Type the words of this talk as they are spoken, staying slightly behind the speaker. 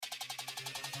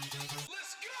Hey,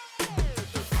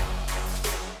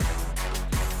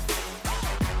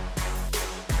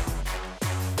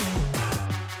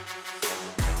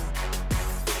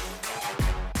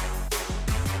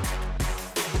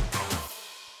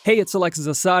 it's Alexis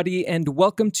Asadi, and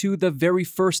welcome to the very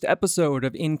first episode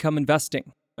of Income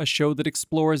Investing, a show that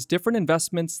explores different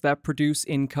investments that produce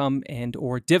income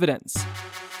and/or dividends.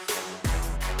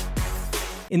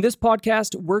 In this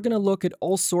podcast, we're going to look at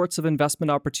all sorts of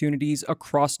investment opportunities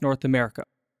across North America.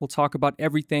 We'll talk about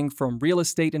everything from real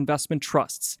estate investment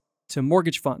trusts, to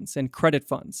mortgage funds and credit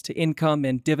funds, to income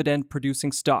and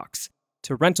dividend-producing stocks,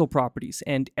 to rental properties,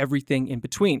 and everything in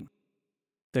between.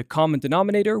 The common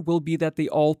denominator will be that they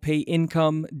all pay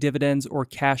income, dividends, or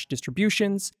cash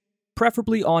distributions,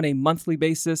 preferably on a monthly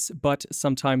basis, but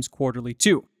sometimes quarterly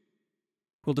too.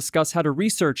 We'll discuss how to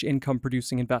research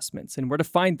income-producing investments and where to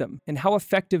find them, and how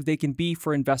effective they can be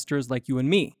for investors like you and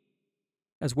me.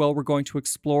 As well, we're going to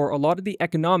explore a lot of the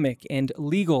economic and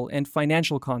legal and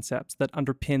financial concepts that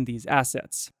underpin these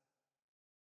assets.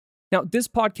 Now, this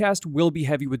podcast will be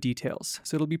heavy with details,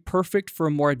 so it'll be perfect for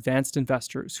more advanced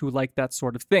investors who like that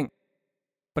sort of thing.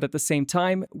 But at the same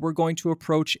time, we're going to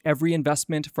approach every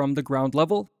investment from the ground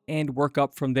level and work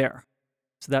up from there.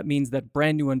 So that means that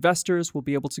brand new investors will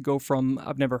be able to go from,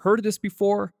 I've never heard of this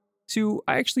before, to,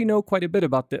 I actually know quite a bit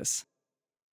about this.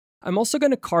 I'm also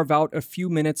going to carve out a few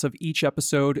minutes of each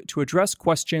episode to address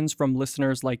questions from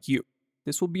listeners like you.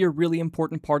 This will be a really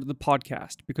important part of the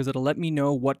podcast because it'll let me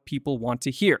know what people want to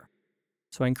hear.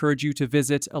 So I encourage you to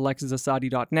visit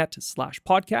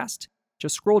alexisasadi.net/podcast.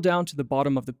 Just scroll down to the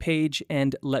bottom of the page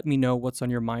and let me know what's on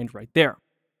your mind right there.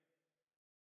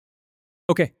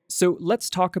 Okay, so let's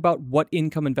talk about what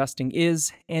income investing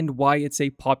is and why it's a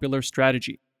popular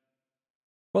strategy.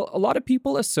 Well, a lot of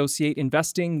people associate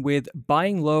investing with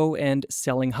buying low and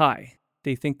selling high.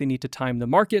 They think they need to time the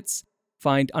markets,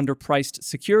 find underpriced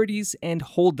securities, and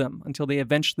hold them until they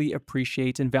eventually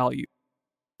appreciate in value.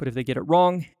 But if they get it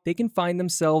wrong, they can find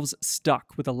themselves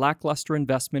stuck with a lackluster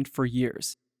investment for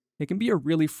years. It can be a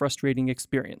really frustrating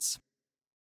experience.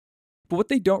 But what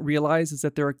they don't realize is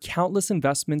that there are countless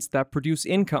investments that produce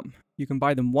income. You can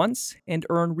buy them once and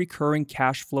earn recurring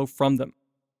cash flow from them,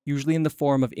 usually in the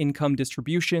form of income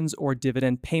distributions or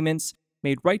dividend payments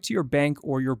made right to your bank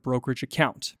or your brokerage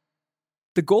account.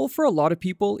 The goal for a lot of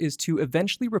people is to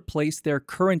eventually replace their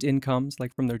current incomes,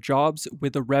 like from their jobs,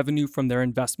 with the revenue from their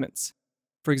investments.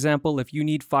 For example, if you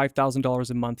need $5,000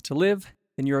 a month to live,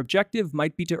 then your objective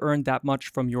might be to earn that much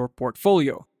from your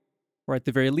portfolio. Or at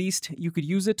the very least, you could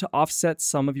use it to offset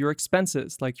some of your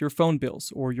expenses, like your phone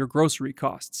bills or your grocery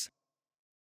costs.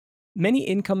 Many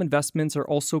income investments are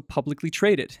also publicly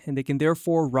traded, and they can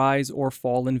therefore rise or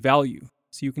fall in value,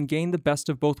 so you can gain the best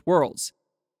of both worlds.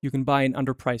 You can buy an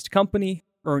underpriced company,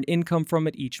 earn income from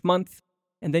it each month,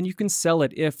 and then you can sell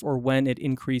it if or when it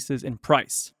increases in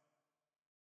price.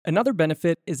 Another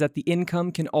benefit is that the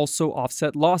income can also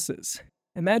offset losses.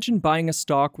 Imagine buying a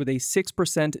stock with a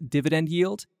 6% dividend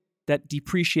yield that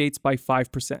depreciates by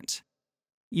 5%.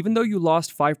 Even though you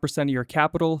lost 5% of your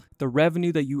capital, the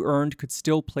revenue that you earned could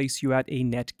still place you at a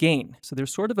net gain. So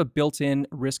there's sort of a built-in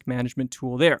risk management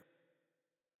tool there.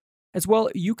 As well,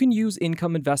 you can use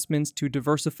income investments to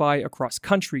diversify across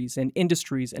countries and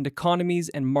industries and economies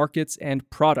and markets and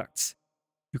products.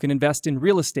 You can invest in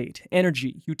real estate,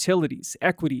 energy, utilities,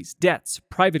 equities, debts,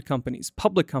 private companies,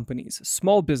 public companies,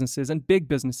 small businesses, and big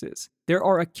businesses. There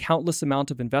are a countless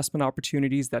amount of investment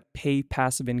opportunities that pay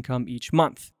passive income each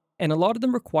month, and a lot of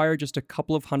them require just a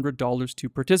couple of $100s to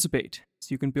participate.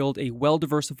 So you can build a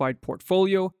well-diversified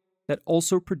portfolio that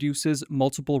also produces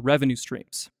multiple revenue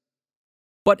streams.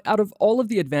 But out of all of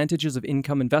the advantages of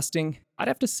income investing, I'd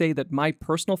have to say that my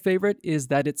personal favorite is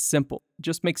that it's simple. It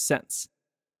just makes sense.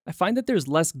 I find that there's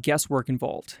less guesswork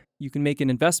involved. You can make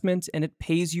an investment and it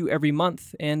pays you every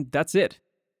month, and that's it.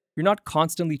 You're not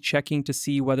constantly checking to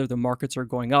see whether the markets are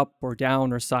going up or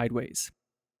down or sideways.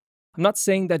 I'm not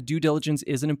saying that due diligence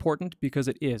isn't important, because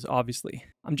it is, obviously.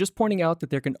 I'm just pointing out that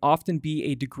there can often be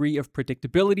a degree of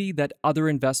predictability that other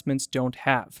investments don't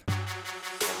have.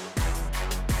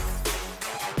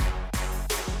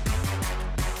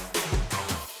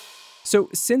 So,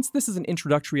 since this is an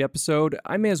introductory episode,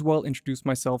 I may as well introduce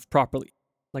myself properly.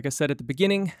 Like I said at the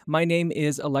beginning, my name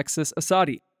is Alexis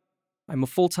Asadi. I'm a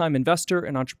full-time investor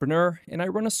and entrepreneur, and I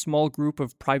run a small group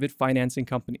of private financing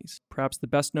companies. Perhaps the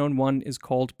best-known one is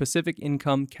called Pacific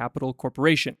Income Capital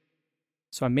Corporation.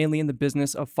 So I'm mainly in the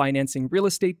business of financing real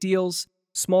estate deals,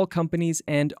 small companies,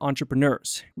 and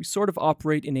entrepreneurs. We sort of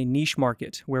operate in a niche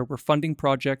market where we're funding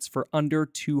projects for under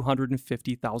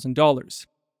 $250,000.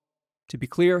 To be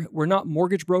clear, we're not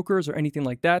mortgage brokers or anything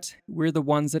like that, we're the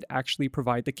ones that actually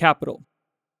provide the capital.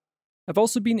 I've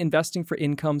also been investing for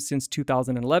income since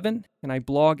 2011, and I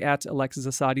blog at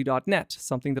alexisasadi.net,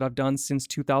 something that I've done since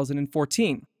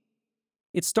 2014.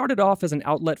 It started off as an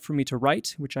outlet for me to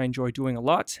write, which I enjoy doing a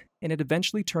lot, and it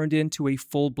eventually turned into a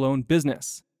full-blown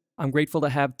business. I'm grateful to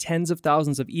have tens of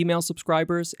thousands of email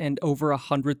subscribers and over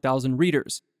 100,000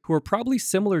 readers, who are probably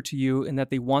similar to you in that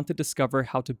they want to discover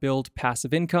how to build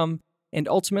passive income and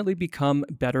ultimately become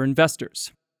better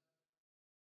investors.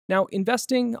 Now,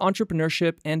 investing,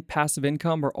 entrepreneurship, and passive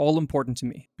income are all important to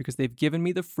me because they've given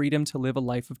me the freedom to live a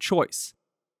life of choice.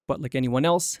 But like anyone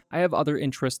else, I have other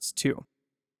interests too.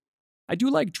 I do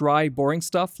like dry, boring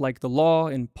stuff like the law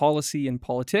and policy and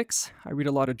politics. I read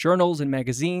a lot of journals and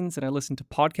magazines, and I listen to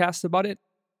podcasts about it.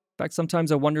 In fact, sometimes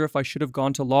I wonder if I should have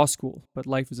gone to law school, but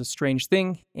life is a strange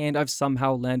thing, and I've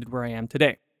somehow landed where I am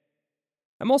today.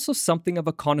 I'm also something of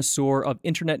a connoisseur of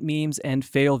internet memes and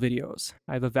fail videos.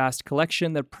 I have a vast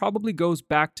collection that probably goes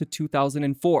back to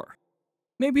 2004.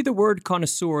 Maybe the word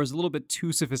connoisseur is a little bit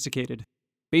too sophisticated.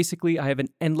 Basically, I have an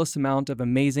endless amount of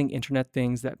amazing internet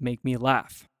things that make me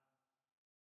laugh.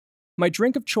 My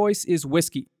drink of choice is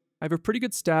whiskey. I have a pretty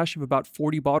good stash of about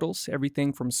 40 bottles,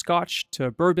 everything from Scotch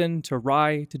to bourbon to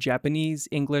rye to Japanese,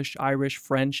 English, Irish,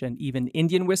 French, and even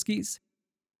Indian whiskeys.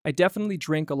 I definitely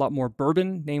drink a lot more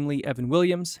bourbon, namely Evan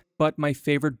Williams, but my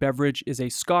favorite beverage is a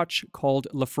Scotch called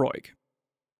Lafroig.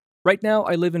 Right now,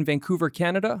 I live in Vancouver,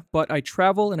 Canada, but I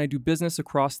travel and I do business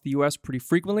across the US pretty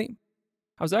frequently.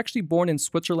 I was actually born in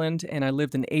Switzerland and I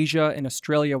lived in Asia and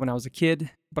Australia when I was a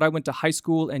kid, but I went to high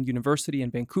school and university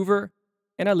in Vancouver,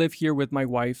 and I live here with my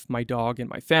wife, my dog, and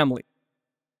my family.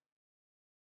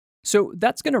 So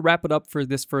that's going to wrap it up for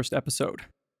this first episode.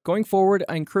 Going forward,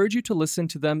 I encourage you to listen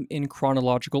to them in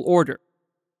chronological order.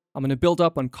 I'm going to build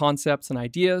up on concepts and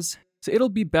ideas, so it'll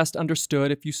be best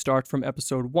understood if you start from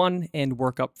episode 1 and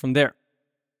work up from there.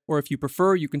 Or if you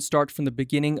prefer, you can start from the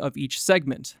beginning of each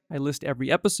segment. I list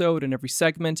every episode and every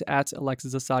segment at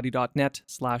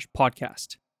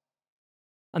alexisasadi.net/podcast.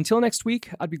 Until next week,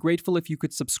 I'd be grateful if you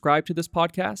could subscribe to this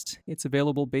podcast. It's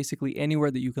available basically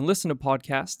anywhere that you can listen to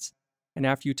podcasts. And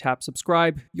after you tap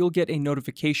subscribe, you'll get a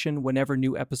notification whenever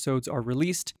new episodes are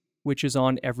released, which is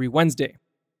on every Wednesday.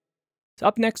 So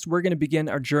up next, we're going to begin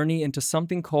our journey into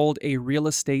something called a real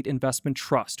estate investment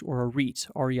trust, or a REIT,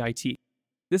 R-E-I-T.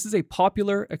 This is a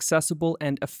popular, accessible,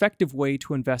 and effective way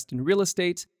to invest in real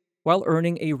estate while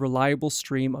earning a reliable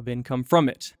stream of income from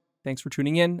it. Thanks for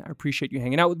tuning in. I appreciate you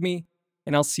hanging out with me,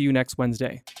 and I'll see you next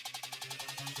Wednesday.